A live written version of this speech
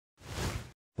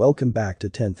Welcome back to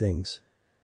 10 Things.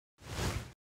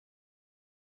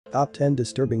 Top 10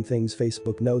 Disturbing Things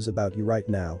Facebook Knows About You Right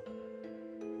Now.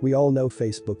 We all know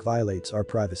Facebook violates our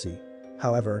privacy.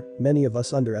 However, many of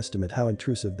us underestimate how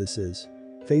intrusive this is.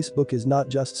 Facebook is not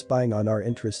just spying on our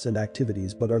interests and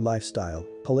activities but our lifestyle,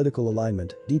 political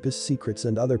alignment, deepest secrets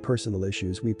and other personal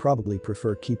issues we probably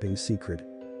prefer keeping secret.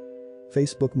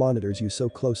 Facebook monitors you so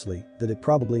closely that it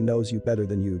probably knows you better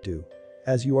than you do.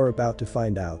 As you are about to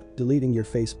find out, deleting your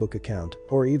Facebook account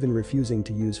or even refusing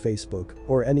to use Facebook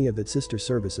or any of its sister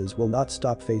services will not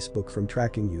stop Facebook from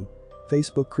tracking you.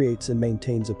 Facebook creates and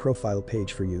maintains a profile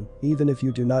page for you, even if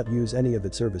you do not use any of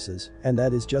its services, and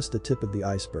that is just the tip of the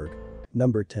iceberg.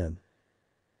 Number 10.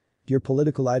 Your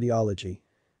political ideology.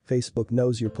 Facebook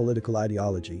knows your political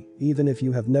ideology, even if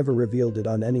you have never revealed it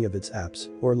on any of its apps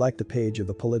or liked the page of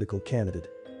a political candidate.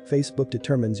 Facebook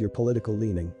determines your political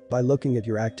leaning by looking at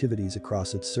your activities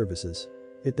across its services.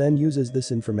 It then uses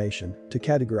this information to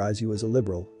categorize you as a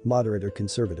liberal, moderate or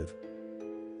conservative.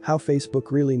 How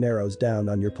Facebook really narrows down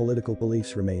on your political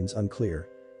beliefs remains unclear.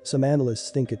 Some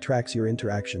analysts think it tracks your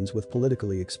interactions with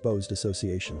politically exposed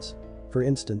associations. For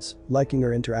instance, liking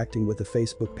or interacting with a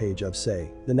Facebook page of,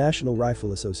 say, the National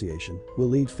Rifle Association will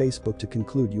lead Facebook to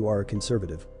conclude you are a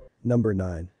conservative. Number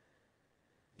 9.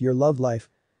 Your love life.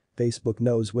 Facebook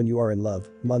knows when you are in love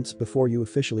months before you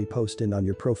officially post on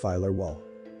your profile or wall.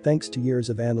 Thanks to years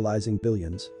of analyzing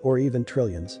billions, or even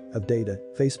trillions, of data,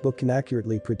 Facebook can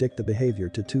accurately predict the behavior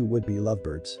to two would-be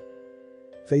lovebirds.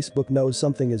 Facebook knows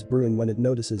something is brewing when it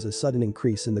notices a sudden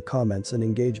increase in the comments and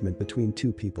engagement between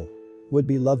two people.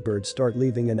 Would-be lovebirds start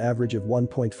leaving an average of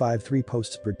 1.53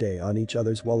 posts per day on each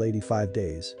other's wall 85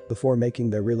 days before making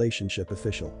their relationship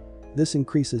official. This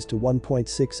increases to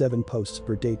 1.67 posts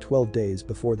per day 12 days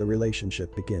before the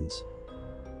relationship begins.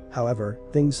 However,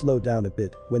 things slow down a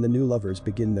bit when the new lovers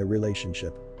begin their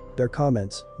relationship. Their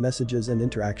comments, messages and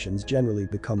interactions generally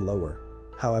become lower.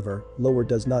 However, lower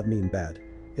does not mean bad.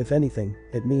 If anything,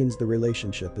 it means the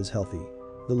relationship is healthy.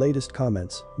 The latest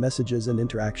comments, messages and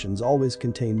interactions always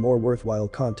contain more worthwhile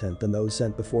content than those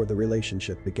sent before the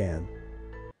relationship began.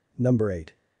 Number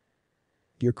 8.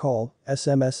 Your call,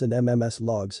 SMS and MMS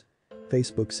logs.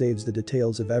 Facebook saves the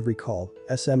details of every call,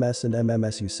 SMS and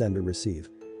MMS you send or receive.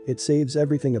 It saves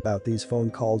everything about these phone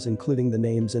calls including the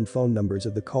names and phone numbers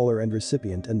of the caller and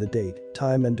recipient and the date,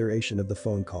 time and duration of the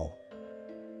phone call.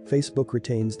 Facebook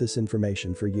retains this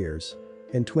information for years.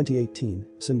 In 2018,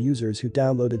 some users who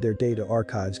downloaded their data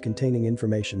archives containing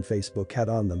information Facebook had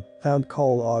on them found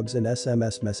call logs and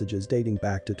SMS messages dating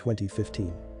back to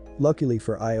 2015. Luckily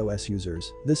for iOS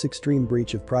users, this extreme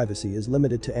breach of privacy is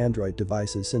limited to Android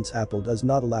devices since Apple does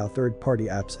not allow third-party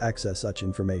apps access such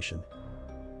information.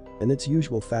 In its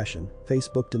usual fashion,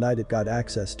 Facebook denied it got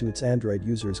access to its Android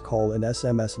users' call and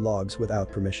SMS logs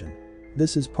without permission.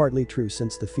 This is partly true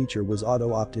since the feature was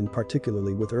auto opt-in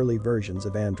particularly with early versions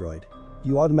of Android.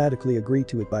 You automatically agree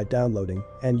to it by downloading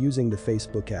and using the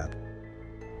Facebook app.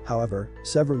 However,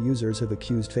 several users have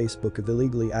accused Facebook of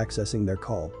illegally accessing their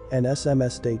call and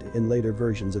SMS data in later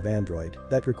versions of Android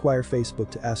that require Facebook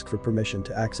to ask for permission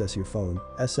to access your phone,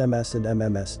 SMS and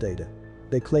MMS data.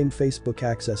 They claim Facebook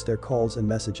accessed their calls and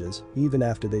messages even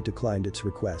after they declined its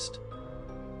request.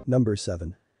 Number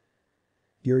 7.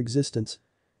 Your existence.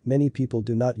 Many people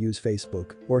do not use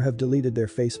Facebook or have deleted their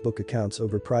Facebook accounts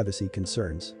over privacy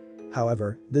concerns.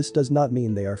 However, this does not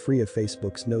mean they are free of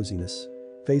Facebook's nosiness.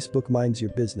 Facebook minds your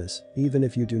business, even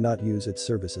if you do not use its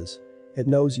services. It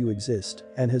knows you exist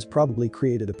and has probably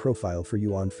created a profile for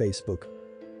you on Facebook.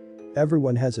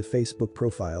 Everyone has a Facebook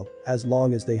profile, as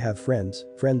long as they have friends,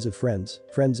 friends of friends,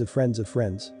 friends of friends of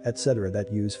friends, etc.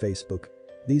 that use Facebook.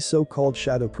 These so-called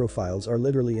shadow profiles are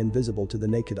literally invisible to the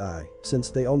naked eye,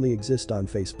 since they only exist on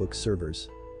Facebook's servers.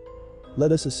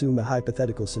 Let us assume a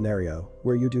hypothetical scenario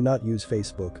where you do not use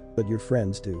Facebook, but your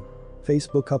friends do.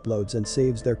 Facebook uploads and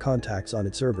saves their contacts on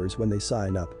its servers when they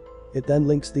sign up. It then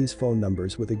links these phone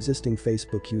numbers with existing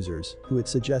Facebook users who it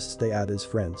suggests they add as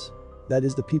friends. That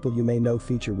is the people you may know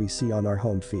feature we see on our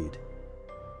home feed.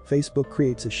 Facebook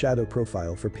creates a shadow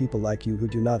profile for people like you who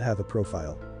do not have a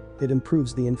profile. It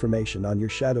improves the information on your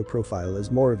shadow profile as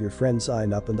more of your friends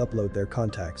sign up and upload their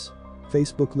contacts.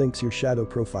 Facebook links your shadow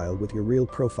profile with your real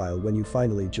profile when you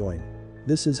finally join.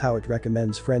 This is how it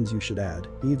recommends friends you should add,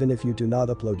 even if you do not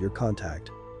upload your contact.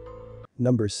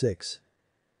 Number 6.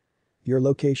 Your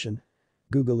location.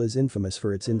 Google is infamous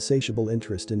for its insatiable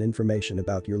interest in information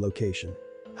about your location.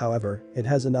 However, it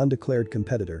has an undeclared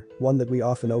competitor, one that we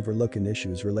often overlook in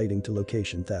issues relating to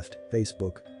location theft,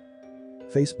 Facebook.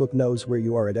 Facebook knows where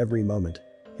you are at every moment.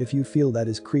 If you feel that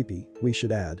is creepy, we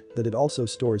should add that it also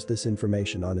stores this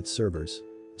information on its servers.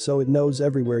 So it knows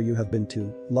everywhere you have been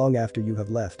to, long after you have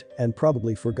left, and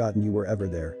probably forgotten you were ever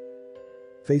there.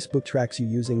 Facebook tracks you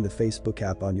using the Facebook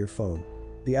app on your phone.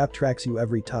 The app tracks you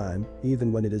every time,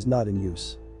 even when it is not in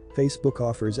use. Facebook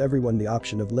offers everyone the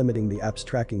option of limiting the app's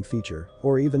tracking feature,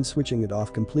 or even switching it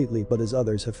off completely, but as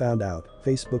others have found out,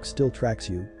 Facebook still tracks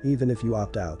you, even if you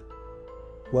opt out.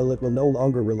 While it will no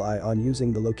longer rely on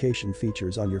using the location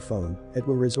features on your phone, it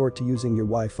will resort to using your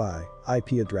Wi-Fi,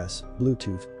 IP address,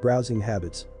 Bluetooth, browsing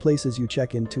habits, places you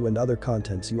check into and other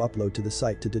contents you upload to the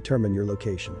site to determine your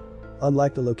location.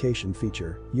 Unlike the location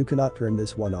feature, you cannot turn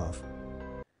this one off.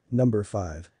 Number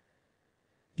 5.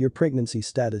 Your pregnancy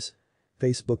status.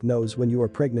 Facebook knows when you are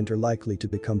pregnant or likely to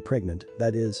become pregnant,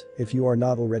 that is, if you are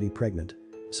not already pregnant.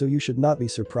 So you should not be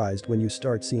surprised when you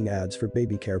start seeing ads for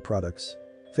baby care products.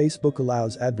 Facebook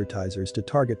allows advertisers to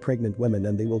target pregnant women,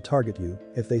 and they will target you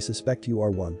if they suspect you are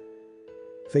one.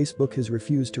 Facebook has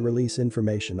refused to release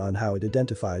information on how it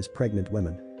identifies pregnant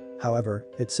women. However,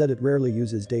 it said it rarely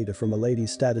uses data from a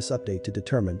lady's status update to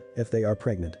determine if they are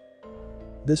pregnant.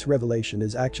 This revelation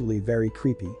is actually very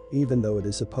creepy, even though it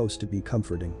is supposed to be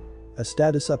comforting. A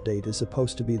status update is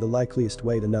supposed to be the likeliest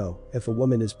way to know if a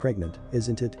woman is pregnant,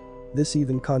 isn't it? This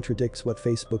even contradicts what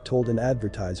Facebook told an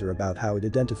advertiser about how it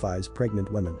identifies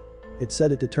pregnant women. It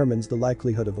said it determines the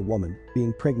likelihood of a woman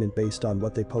being pregnant based on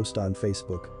what they post on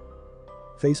Facebook.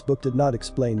 Facebook did not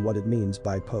explain what it means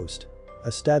by post.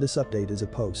 A status update is a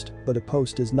post, but a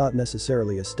post is not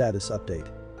necessarily a status update.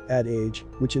 Ad Age,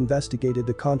 which investigated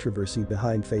the controversy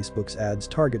behind Facebook's ads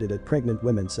targeted at pregnant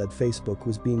women, said Facebook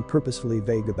was being purposefully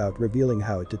vague about revealing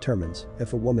how it determines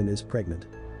if a woman is pregnant.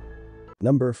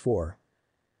 Number 4.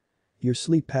 Your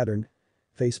sleep pattern.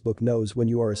 Facebook knows when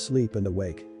you are asleep and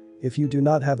awake. If you do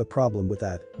not have a problem with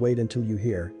that, wait until you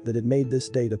hear that it made this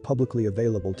data publicly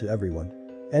available to everyone.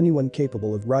 Anyone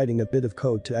capable of writing a bit of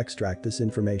code to extract this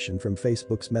information from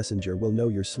Facebook's Messenger will know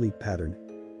your sleep pattern.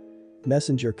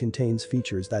 Messenger contains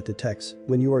features that detects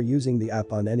when you are using the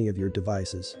app on any of your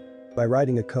devices. By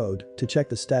writing a code to check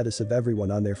the status of everyone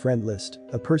on their friend list,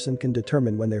 a person can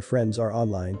determine when their friends are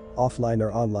online, offline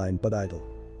or online but idle.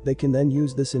 They can then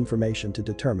use this information to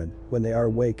determine when they are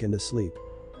awake and asleep.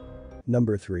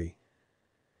 Number 3.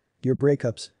 Your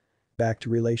breakups. Back to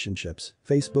relationships.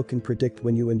 Facebook can predict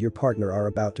when you and your partner are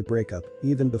about to break up,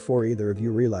 even before either of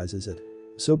you realizes it.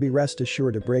 So be rest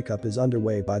assured a breakup is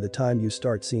underway by the time you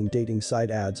start seeing dating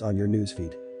site ads on your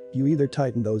newsfeed. You either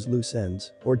tighten those loose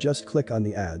ends or just click on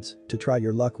the ads to try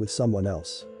your luck with someone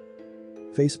else.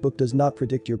 Facebook does not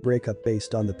predict your breakup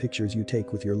based on the pictures you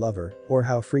take with your lover or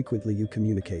how frequently you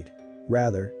communicate.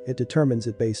 Rather, it determines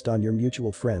it based on your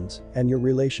mutual friends and your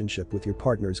relationship with your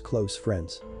partner's close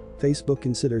friends. Facebook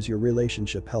considers your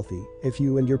relationship healthy if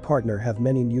you and your partner have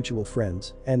many mutual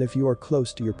friends and if you are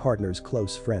close to your partner's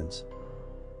close friends.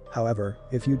 However,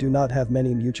 if you do not have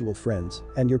many mutual friends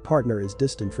and your partner is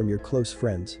distant from your close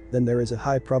friends, then there is a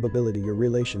high probability your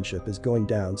relationship is going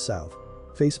down south.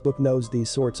 Facebook knows these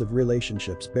sorts of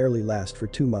relationships barely last for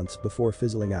 2 months before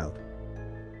fizzling out.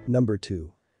 Number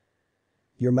 2.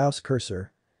 Your mouse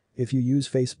cursor. If you use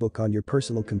Facebook on your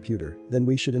personal computer, then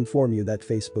we should inform you that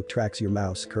Facebook tracks your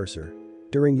mouse cursor.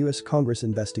 During US Congress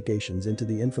investigations into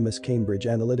the infamous Cambridge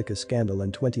Analytica scandal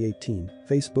in 2018,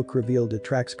 Facebook revealed it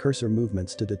tracks cursor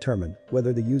movements to determine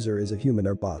whether the user is a human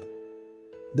or bot.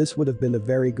 This would have been a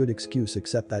very good excuse,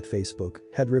 except that Facebook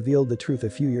had revealed the truth a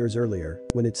few years earlier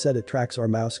when it said it tracks our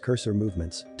mouse cursor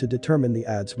movements to determine the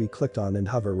ads we clicked on and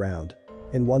hover around.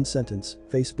 In one sentence,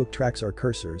 Facebook tracks our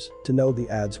cursors to know the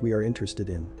ads we are interested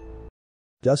in.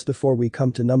 Just before we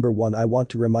come to number 1, I want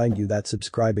to remind you that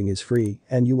subscribing is free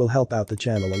and you will help out the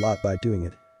channel a lot by doing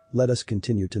it. Let us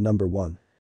continue to number 1.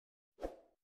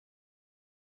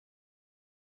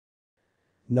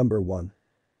 Number 1.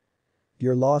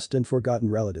 Your lost and forgotten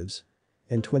relatives.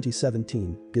 In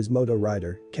 2017, Gizmodo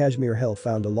writer Kashmir Hill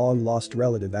found a long-lost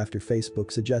relative after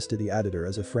Facebook suggested he added her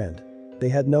as a friend. They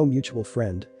had no mutual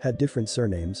friend, had different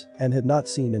surnames, and had not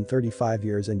seen in 35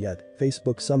 years, and yet,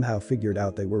 Facebook somehow figured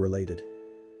out they were related.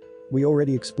 We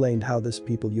already explained how this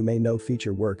people you may know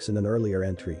feature works in an earlier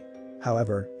entry.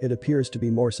 However, it appears to be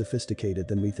more sophisticated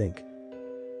than we think.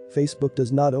 Facebook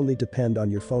does not only depend on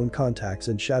your phone contacts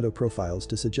and shadow profiles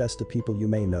to suggest the people you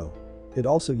may know. It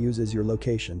also uses your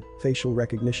location, facial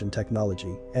recognition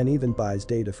technology, and even buys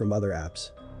data from other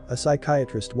apps. A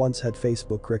psychiatrist once had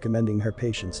Facebook recommending her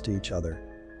patients to each other.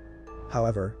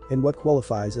 However, in what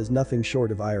qualifies as nothing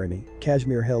short of irony,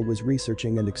 Kashmir Hill was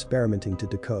researching and experimenting to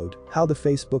decode how the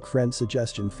Facebook friend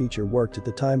suggestion feature worked at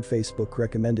the time Facebook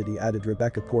recommended he added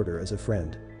Rebecca Porter as a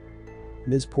friend.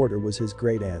 Ms. Porter was his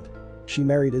great-aunt. She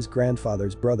married his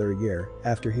grandfather's brother a year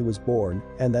after he was born,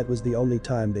 and that was the only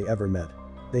time they ever met.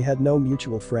 They had no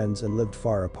mutual friends and lived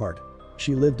far apart.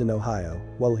 She lived in Ohio,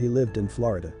 while he lived in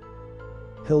Florida.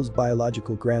 Hill's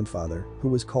biological grandfather, who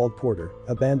was called Porter,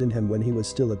 abandoned him when he was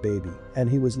still a baby, and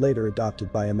he was later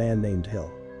adopted by a man named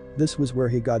Hill. This was where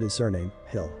he got his surname,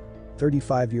 Hill.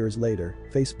 35 years later,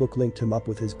 Facebook linked him up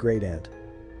with his great-aunt.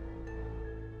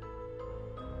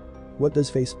 What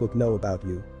does Facebook know about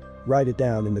you? Write it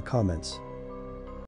down in the comments.